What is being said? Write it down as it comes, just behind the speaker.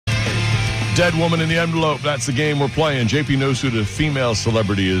Dead woman in the envelope. That's the game we're playing. JP knows who the female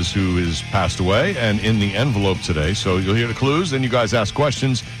celebrity is who is passed away and in the envelope today. So you'll hear the clues, then you guys ask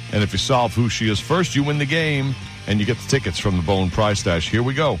questions, and if you solve who she is first, you win the game, and you get the tickets from the Bone Prize Stash. Here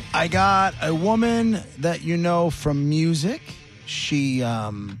we go. I got a woman that you know from music. She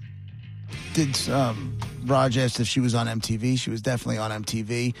did Raj asked if she was on MTV. She was definitely on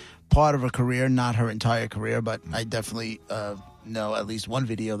MTV. Part of her career, not her entire career, but I definitely know at least one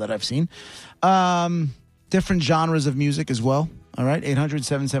video that I've seen. Different genres of music as well. All right,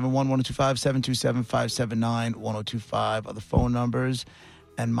 800-771-1025, 727-579-1025 are the phone numbers.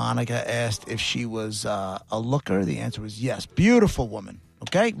 And Monica asked if she was a looker. The answer was yes. Beautiful woman.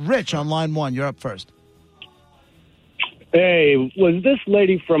 Okay, Rich on line 1. You're up first. Hey, was this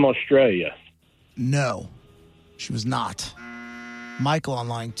lady from Australia? No, she was not. Michael on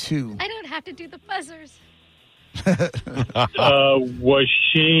line 2. I don't have to do the buzzers. Was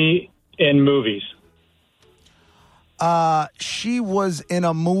she in movies? She was in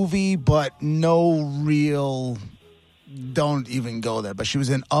a movie, but no real. Don't even go there. But she was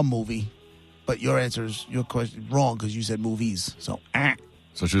in a movie. But your question wrong because you said movies. So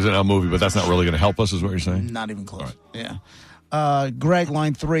she was in a movie, but that's not really going to help us, is what you're saying? Not even close. Right. Yeah. Greg,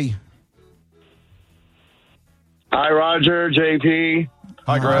 line 3. Hi, Roger, JP.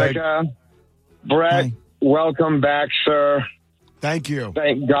 Hi, Greg. Monica. Brett, Hi. welcome back, sir. Thank you.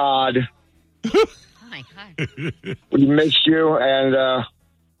 Thank God. Hi. We missed you, and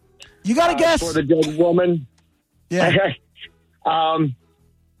You got to guess. for the dead woman. Yeah. All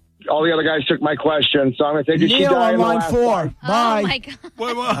the other guys took my question, so I'm going to say, did she Neil die on in the line last 4. one? Bye. Oh, my God.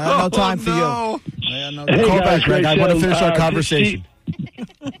 I have no time for you. Hey, Call guys, back, Greg. I great want to show. finish our conversation.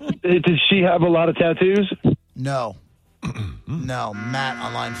 Did she have a lot of tattoos? No. No. Matt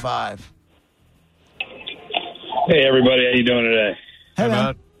on line 5. Hey, everybody, how you doing today? Hey, man.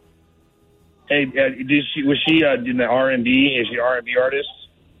 Matt. Hey, was she in the R&B? Is she an R&B artist?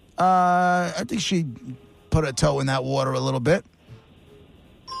 I think she put her toe in that water a little bit.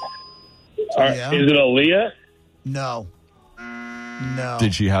 Yeah. Is it Aaliyah? No.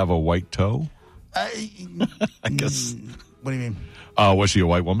 Did she have a white toe? I guess. What do you mean? Was she a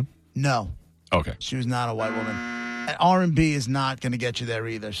white woman? No. Okay. She was not a white woman. And R&B is not going to get you there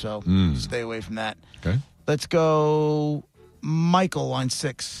either, so stay away from that. Okay. Let's go Michael, line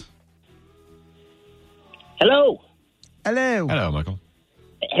 6. Hello. Hello. Hello, Michael.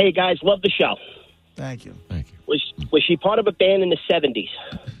 Hey, guys. Love the show. Thank you. Thank you. Was she part of a band in the 70s?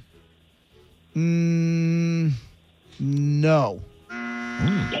 No. No.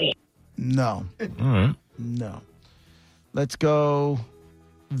 All right. No. Let's go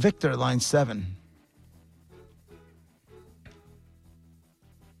Victor, line 7.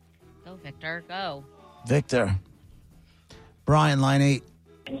 Go, Victor. Go. Victor. Brian, line 8.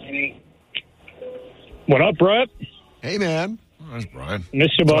 What up, Brett? Hey, man. Oh, there's Brian.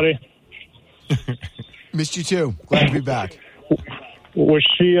 Missed you, buddy. Missed you, too. Glad to be back. Was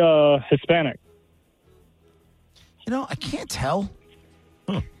she Hispanic? You know, I can't tell.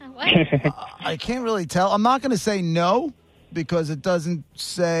 What? I can't really tell. I'm not going to say no because it doesn't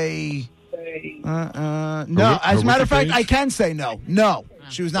say. No, as a matter of fact, I can say no. No,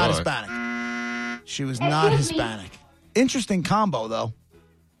 she was not All right. Hispanic. She was not Hispanic. Interesting combo, though.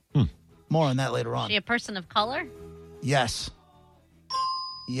 More on that later on. She a person of color? Yes.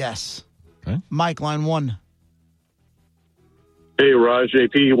 Yes. Okay. Mike, line 1. Hey, Raj,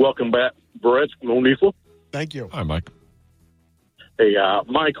 JP, welcome back. Brett, Monifa. Thank you. Hi, Mike. Hey,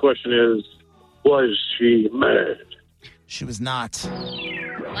 my question is, was she married? She was not.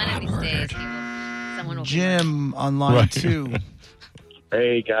 One of these days, someone will. Jim on line Right. 2.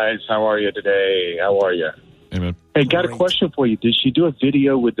 Hey, guys, how are you today? How are you? Hey, man. Hey, got Great. a question for you. Did she do a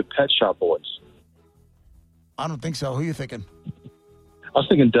video with the Pet Shop Boys? I don't think so. Who are you thinking? I was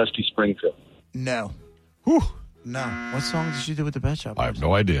thinking Dusty Springfield. No. No. What song did she do with the Pet Shop I Boys? have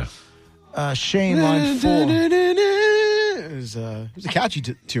no idea. Shane, line 4. It was a catchy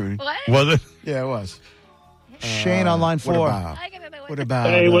tune. What? Was it? Yeah, it was. Shane on line 4. What about? I gotta know What about?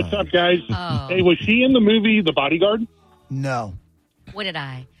 Hey, what's up, guys? Oh. Hey, was she in the movie The Bodyguard? No. What did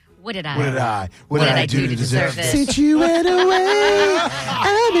I? What did I? What did I? What did I do to deserve this? Since you went away,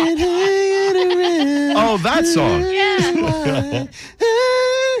 I've been hanging around. Oh, that song. Yeah.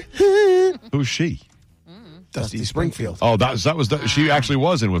 Who's she? Dusty Springfield. Oh, that was she actually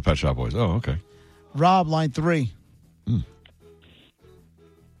was in with Pet Shop Boys. Oh, okay. Rob, line 3.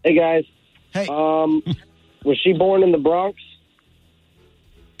 Hey, guys. Hey. Was she born in the Bronx?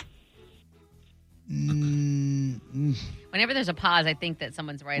 Whenever there's a pause, I think that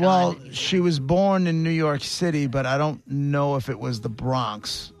someone's right Well, on. she was born in New York City, but I don't know if it was the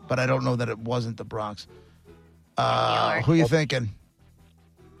Bronx. but I don't know that it wasn't the Bronx. York. Who you thinking?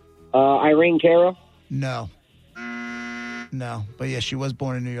 Irene Cara. No. No, but yeah, she was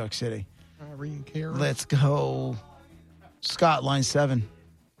born in New York City. Irene Cara. Let's go. Scott, line 7.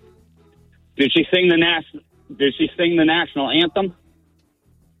 Did she sing the national anthem?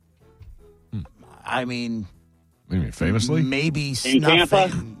 I mean, What do you mean, famously? maybe In Tampa?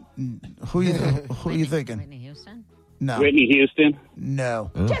 Who you thinking? Whitney Houston? No. Whitney Houston. No.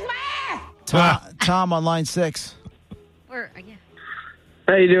 Huh? Tom on line 6. Yeah.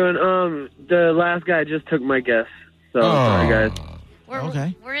 How you doing? The last guy just took my guess. So sorry, guys.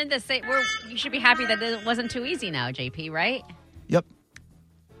 Okay. We're in the same. You should be happy that it wasn't too easy now, JP. Right? Yep.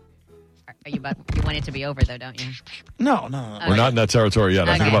 Are you want it to be over though, don't you? No. We're not in that territory yet.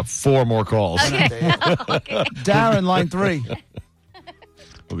 I think Okay. about 4 more calls. Okay. Okay. Darren, line 3.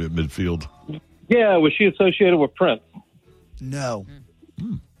 We'll be at midfield. Yeah, was she associated with Prince? No.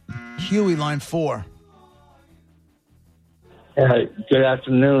 Huey, line 4. Good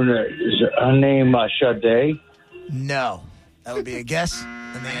afternoon. Is her name Sade? No. That would be a guess,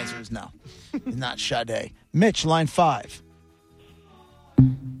 and the answer is no. It's not Sade. Mitch, line 5.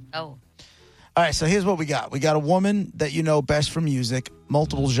 Oh. All right, so here's what we got. We got a woman that you know best from music,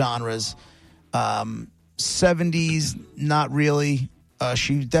 multiple genres. 70s, not really.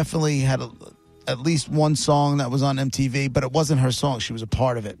 She definitely had at least one song that was on MTV, but it wasn't her song. She was a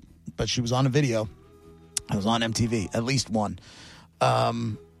part of it, but she was on a video. It was on MTV, at least one.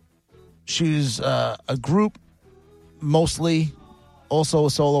 She was a group, mostly, also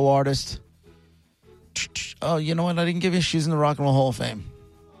a solo artist. Oh, you know what? I didn't give you. She's in the Rock and Roll Hall of Fame.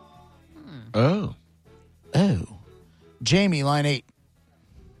 Oh. Jamie, line 8.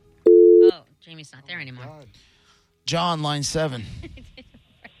 Oh, Jamie's not there anymore. John, line 7.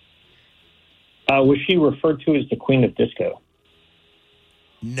 Was she referred to as the Queen of Disco?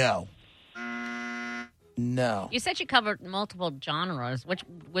 No. You said she covered multiple genres. Which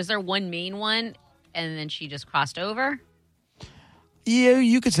was there one main one, and then she just crossed over? Yeah,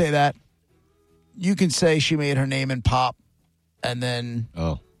 you could say that. You can say she made her name in pop, and then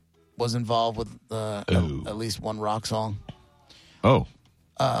was involved with at least one rock song. Oh.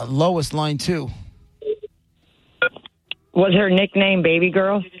 Lois, line 2. Was her nickname Baby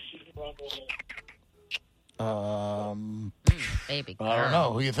Girl? Baby girl. I don't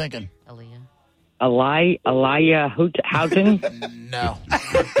know. Who you thinking? Aaliyah. Aliyah Houghton? No.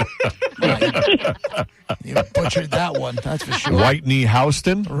 You butchered that one, that's for sure. Whitney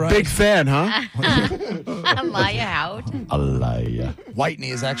Houston? Right. Big fan, huh? Aaliyah Houghton. Aaliyah. Whitney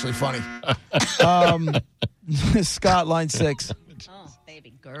is actually funny. Scott, line 6. Oh,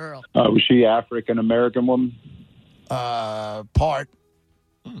 baby girl. Was she African American woman? Part.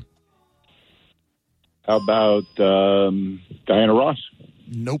 How about Diana Ross?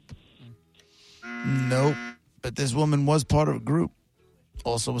 Nope. But this woman was part of a group.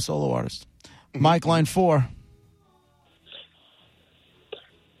 Also a solo artist. Mike, line 4.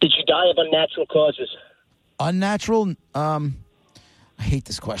 Did she die of unnatural causes? Unnatural? I hate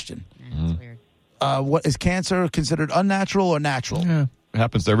this question. That's weird. What is cancer considered unnatural or natural? Yeah. It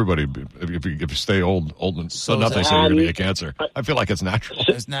happens to everybody if you stay old and so enough, they say you're going to get cancer. I feel like it's natural.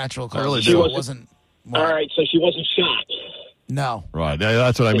 It's natural. I really causes. do. It wasn't. All right, so she wasn't shot. No. Right.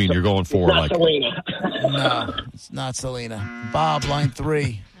 That's what I mean. You're going for Not like. Selena. No, it's not Selena. Bob, line 3.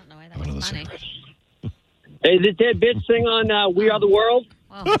 I don't know why that was funny. Hey, did that bitch sing on We Are the World?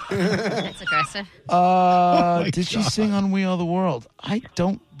 Whoa, that's aggressive. Did she sing on We Are the World? I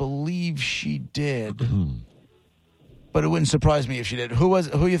don't believe she did. But it wouldn't surprise me if she did. Who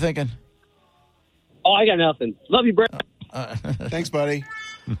are you thinking? Oh, I got nothing. Love you, Brett. Thanks, buddy.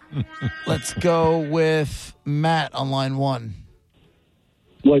 Let's go with Matt on line 1.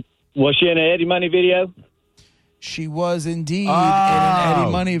 Was she in an Eddie Money video? She was indeed in an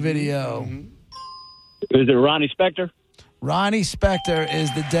Eddie Money video. Is it Ronnie Spector? Ronnie Spector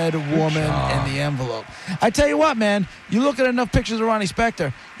is the dead woman in the envelope. I tell you what, man, you look at enough pictures of Ronnie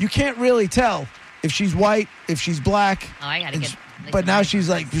Spector, you can't really tell if she's white, if she's black. Oh, I gotta get. But now she's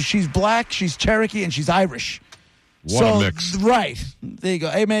black, she's Cherokee, and she's Irish. What a mix. Right. There you go.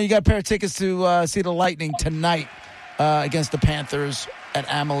 Hey, man, you got a pair of tickets to see the Lightning tonight against the Panthers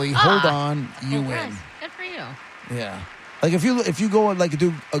at Amalie. Hold on, you win. Good for you. Yeah. Like if you go and like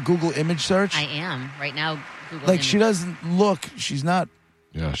do a Google image search. I am right now. Google like image. she doesn't look. She's not.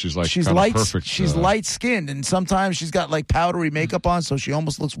 Yeah, she's like she's kinda light. perfect. She's light skinned, and sometimes she's got like powdery makeup on, so she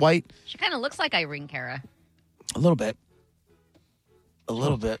almost looks white. She kind of looks like Irene Cara. A little bit. A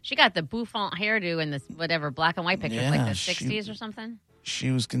little bit. She got the bouffant hairdo in this whatever black and white pictures, like Yeah, the 60s or something.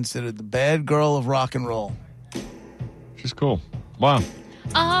 She was considered the bad girl of rock and roll. She's cool. Wow.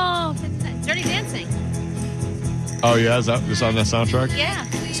 Oh, Dirty Dancing. Oh, yeah? Is that this on that soundtrack? Yeah.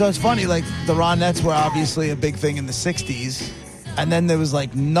 So it's funny, like the Ronettes were obviously a big thing in the 60s. And then there was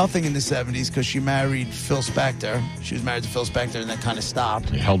like nothing in the 70s because she married Phil Spector. She was married to Phil Spector and then kind of stopped.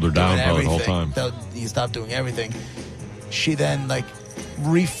 He held her down doing probably the whole everything. time. He stopped doing everything. She then like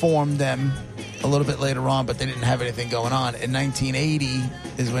reformed them a little bit later on, but they didn't have anything going on. In 1980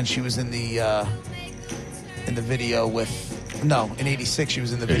 is when she was in the video with, no, in 86 she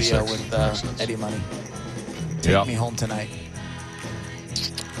was in the video 86. with Eddie Money. Take Yeah. Me Home Tonight.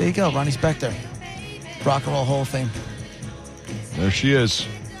 There you go, Ronnie Spector. Rock and Roll Hall of Fame. There she is.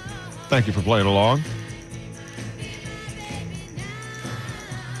 Thank you for playing along.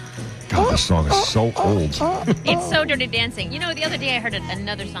 God, this song is so old. It's so Dirty Dancing. You know, the other day I heard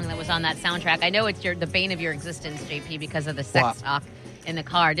another song that was on that soundtrack. I know it's the bane of your existence, JP, because of the sex What? talk in the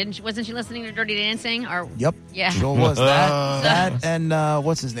car. Wasn't she listening to Dirty Dancing? Or Yep. Yeah. Sure was. That and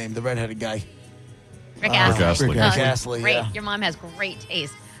what's his name? The redheaded guy. Rick Astley. Astley. Rick Astley, Great. yeah. Your mom has great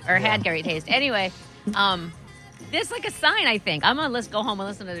taste, or had great taste. Anyway, this like a sign, I think. I'm gonna go home and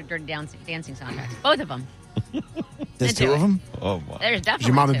listen to the Dirty Dancing soundtracks, both of them. There's Into two it. of them? Oh, my. There's definitely Is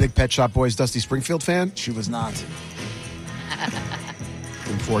your mom a two. big Pet Shop Boys Dusty Springfield fan? She was not.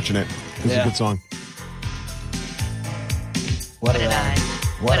 Unfortunate. It was Yeah. a good song. What did I?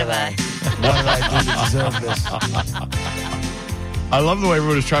 What did I? What did I do to deserve this? I love the way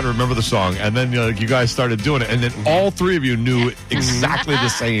everyone was trying to remember the song, and then you guys started doing it, and then all three of you knew exactly the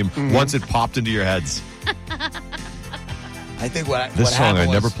same once it popped into your heads. I think what This what song I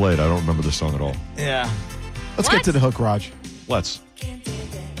happened never was- played. I don't remember this song at all. Yeah. Let's What? get to the hook, Raj. Let's.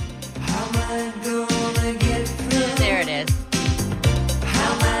 There it is.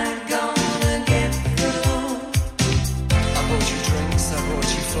 I bought you drinks, I brought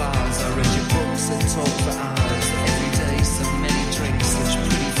you flowers, I read your books and talked for hours. Every day so many drinks, such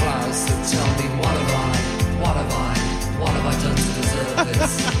pretty flowers. So tell me, what have I done to deserve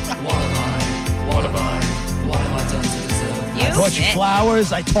this? What have I done to deserve this? I brought you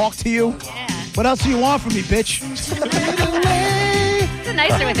flowers. I talked to you. Yeah. What else do you want from me, bitch? It's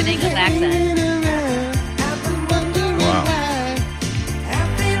nicer with an English accent. Wow.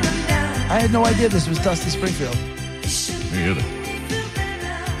 I had no idea this was Dusty Springfield. Me either.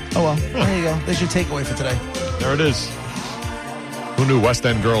 Oh, well. There you go. There's your takeaway for today. There it is. Who knew West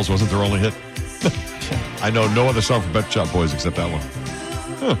End Girls wasn't their only hit? I know no other song from Pet Shop Boys except that one.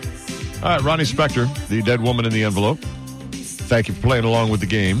 Huh. All right, Ronnie Spector, The Dead Woman in the Envelope. Thank you for playing along with the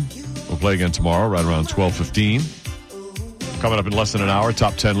game. We'll play again tomorrow, right around 12:15. Coming up in less than an hour,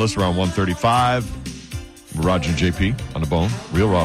 top 10 list around 1:35. Raj and JP on the bone. Real Rob.